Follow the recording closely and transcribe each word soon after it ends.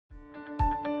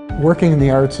Working in the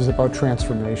arts is about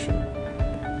transformation.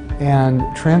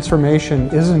 And transformation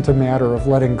isn't a matter of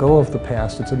letting go of the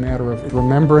past, it's a matter of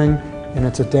remembering, and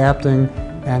it's adapting,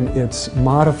 and it's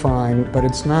modifying, but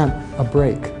it's not a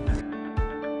break.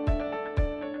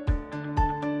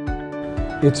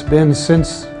 It's been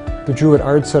since the Jewett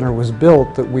Arts Center was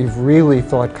built that we've really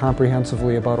thought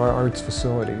comprehensively about our arts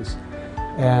facilities.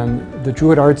 And the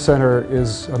Jewett Arts Center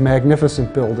is a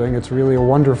magnificent building, it's really a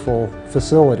wonderful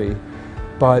facility,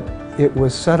 but it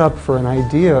was set up for an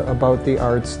idea about the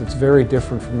arts that's very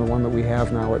different from the one that we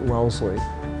have now at Wellesley.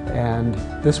 And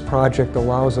this project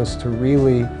allows us to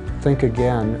really think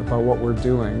again about what we're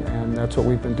doing, and that's what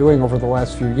we've been doing over the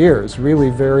last few years,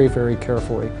 really very, very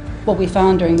carefully. What we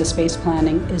found during the space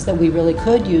planning is that we really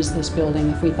could use this building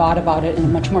if we thought about it in a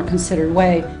much more considered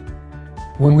way.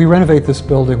 When we renovate this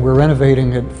building, we're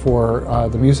renovating it for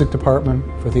the music department,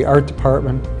 for the art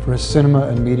department, for cinema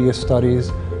and media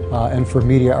studies, and for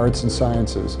media arts and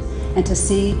sciences. And to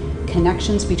see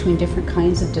connections between different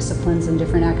kinds of disciplines and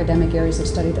different academic areas of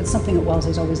study, that's something that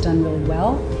Wellesley's always done really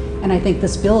well. And I think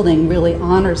this building really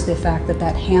honors the fact that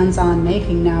that hands-on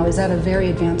making now is at a very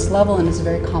advanced level and is a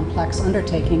very complex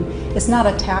undertaking. It's not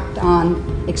a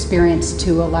tacked-on experience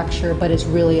to a lecture, but it's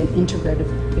really an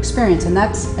integrative experience. And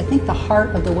that's, I think, the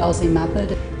heart of the Wellesley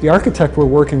method. The architect we're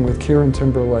working with, Kieran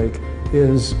Timberlake,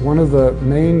 is one of the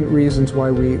main reasons why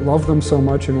we love them so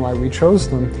much and why we chose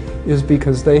them is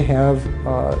because they have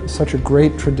such a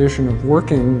great tradition of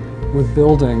working with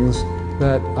buildings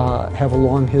that have a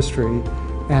long history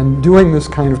and doing this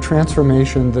kind of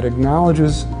transformation that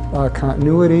acknowledges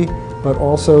continuity but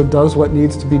also does what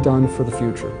needs to be done for the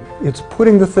future. It's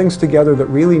putting the things together that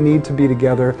really need to be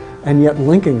together and yet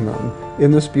linking them in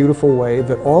this beautiful way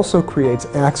that also creates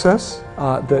access,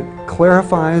 that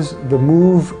clarifies the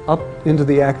move up into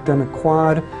the academic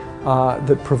quad,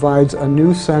 that provides a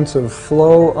new sense of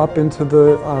flow up into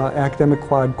the academic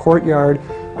quad courtyard,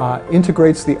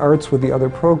 integrates the arts with the other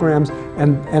programs,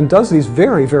 and does these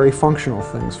very, very functional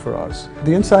things for us.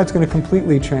 The inside's going to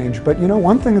completely change, but you know,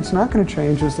 one thing that's not going to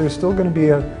change is there's still going to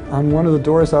be on one of the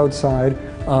doors outside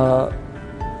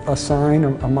a sign,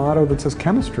 a motto that says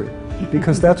chemistry,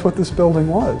 because that's what this building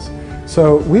was.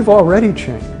 So we've already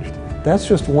changed. That's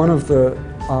just one of the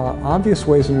obvious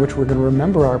ways in which we're going to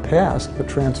remember our past but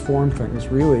transform things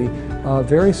really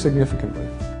very significantly.